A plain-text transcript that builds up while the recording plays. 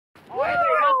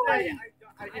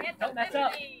Don't mess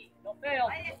up. Don't fail.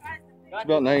 It's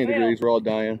about 90 degrees. We're all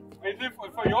dying. Is it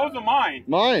for yours or mine?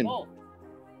 Mine. Oh.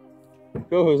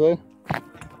 Go, Jose.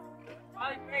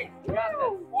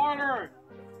 Water.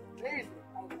 I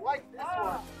like this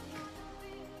one.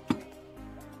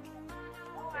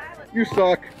 You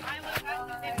suck.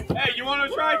 Hey, you want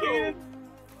to try, Kaden?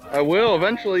 I will.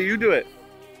 Eventually, you do it.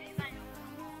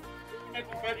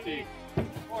 50.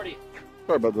 40.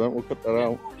 Sorry about that. We'll cut that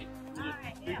out. 40.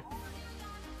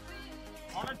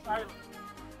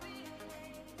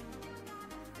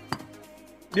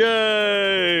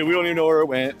 Yay! We don't even know where it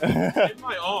went. It's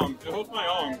my arm. It holds my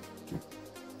arm.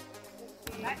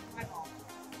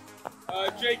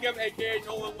 Jacob, aka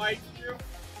No One Likes You.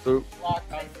 So,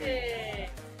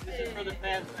 This is for the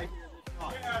fans right here.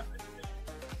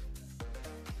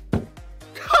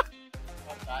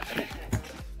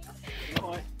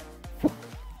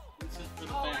 This is for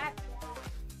the fans.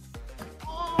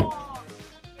 Oh,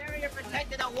 barrier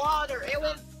protected the water. It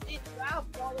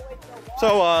bounced all the way to the water.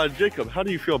 so Jacob, how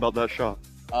do you feel about that shot?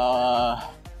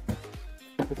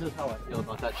 This is how I feel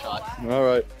about that shot. All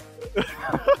right.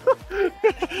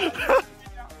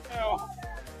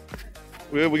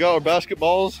 we got our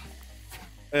basketballs,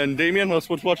 and Damien. Let's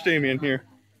watch Damien here.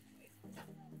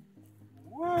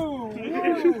 Whoa!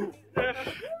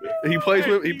 He plays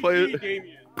with. He plays.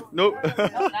 Nope.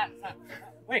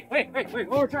 Wait. One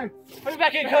more time. Put me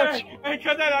back in, coach. Hey,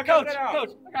 cut that out. Coach, I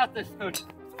got this, coach.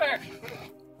 Spare.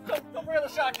 Don't wear the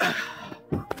shot.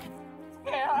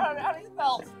 Spare. How do you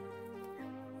spell?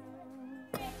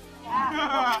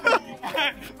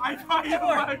 I thought you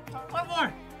would. One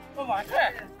more.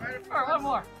 There. One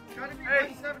more.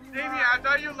 Hey, Damien, I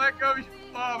thought you let go of your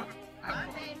glove.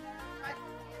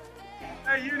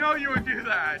 Hey, you know you would do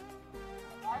that.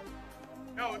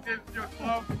 No, this is your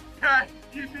glove. Yeah,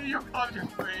 you see your glove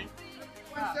just free.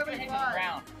 175.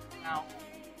 Round. Now.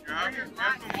 Yeah, get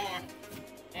some more.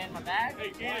 And my bag.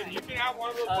 Hey, Kaden, you can have one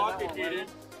of those buckets, Kaden.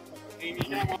 Amy, you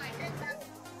can have one.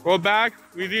 We're back.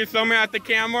 We did something at the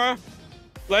camera.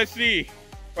 Let's see.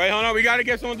 Wait, hold on. We got to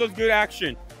get some of those good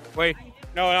action. Wait.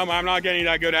 No, I'm not getting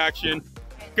that good action.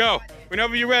 Go.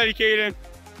 Whenever you're ready, Kaden.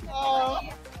 Oh.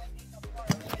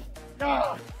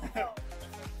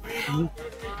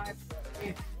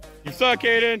 You suck,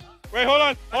 Kaden. Wait,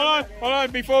 hold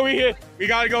on. Before we hit, we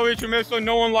got to go intermission. So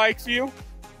No One Likes You.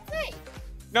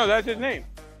 No, that's his name.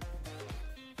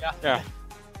 Yeah.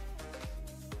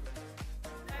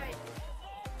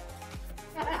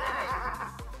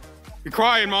 You're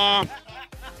crying, Mom.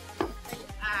 You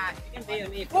can video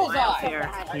me if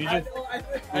Bullseye. You just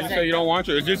say you don't want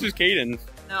to. This is Caden's.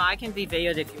 No, I can be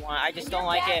videoed if you want. I just don't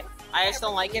like it. I just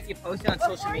don't like it if you post it on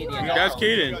social media. No. That's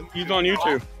Caden. He's on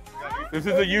YouTube. This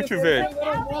is a YouTube vid.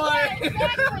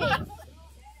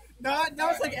 No,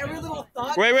 it's like every little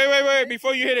thought. Wait.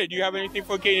 Before you hit it, do you have anything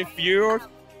for Caden's viewers?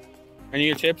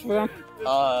 Any tips for them?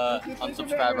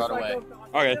 Unsubscribe right away.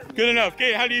 Okay, good enough.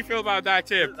 Caden, how do you feel about that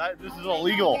tip? This is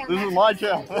illegal. This is my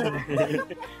channel.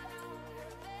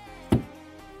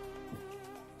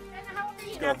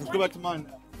 Let's go back to mine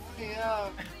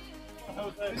now.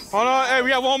 Hold on. Hey,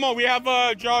 we have one more. We have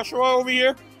Joshua over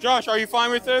here. Josh, are you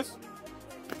fine with this?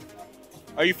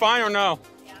 Are you fine or no?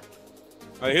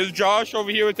 Here's Josh over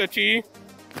here with the T.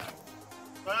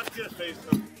 Let's get a face.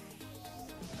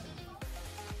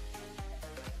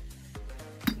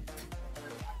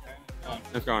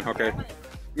 It's gone. Okay.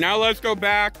 Now let's go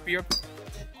back. You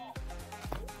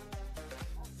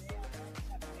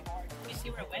see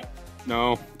where it went?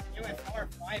 No. It went 4 or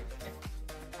 5.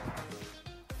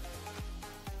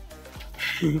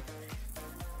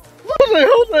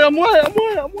 Jose, I'm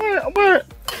wet.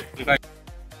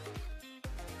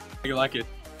 You like it?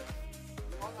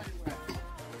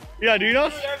 Yeah, do you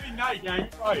know? Every night, yeah, you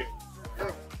try it.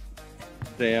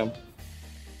 Damn.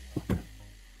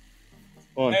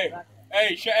 On.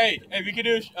 Hey, we could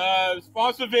do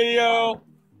sponsor video.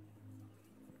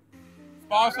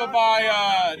 Sponsored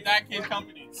by that kid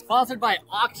company. Sponsored by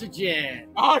Oxygen.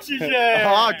 Oxygen.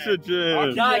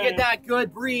 Oxygen. Gotta get that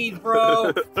good breathe,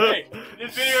 bro. Hey,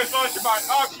 this video is sponsored by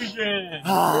Oxygen.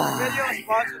 This video is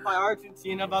sponsored by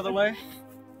Argentina, by the way.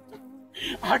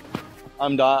 I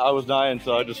was dying,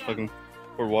 so I just fucking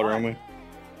poured water on me.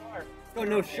 Got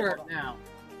no shirt now.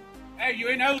 Hey, you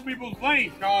in other people's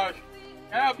lane, Josh.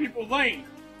 Get out of people's lane.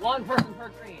 One person per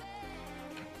green.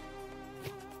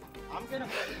 I'm gonna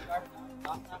put the garbage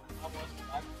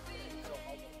out.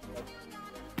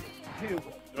 We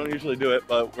don't usually do it,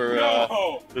 but we're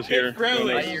just here.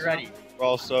 Friendly. Are you ready? We're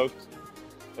all soaked.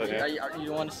 But yeah,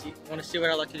 You want to see what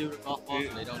I like to do with golf balls?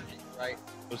 They don't, right?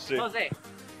 let's see. Jose,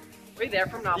 we there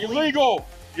from Napoli? Illegal.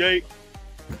 Yay.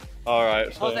 All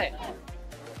right, so Jose.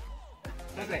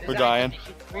 we're dying.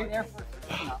 Right there for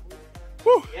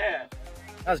Whew. Yeah.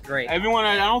 That was great. Everyone,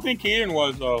 I don't think Keaton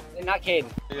was though. Not Caden.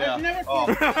 Yeah. Oh.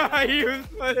 He was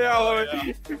putting all over.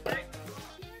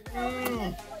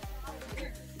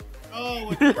 Oh,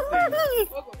 what's this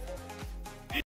thing?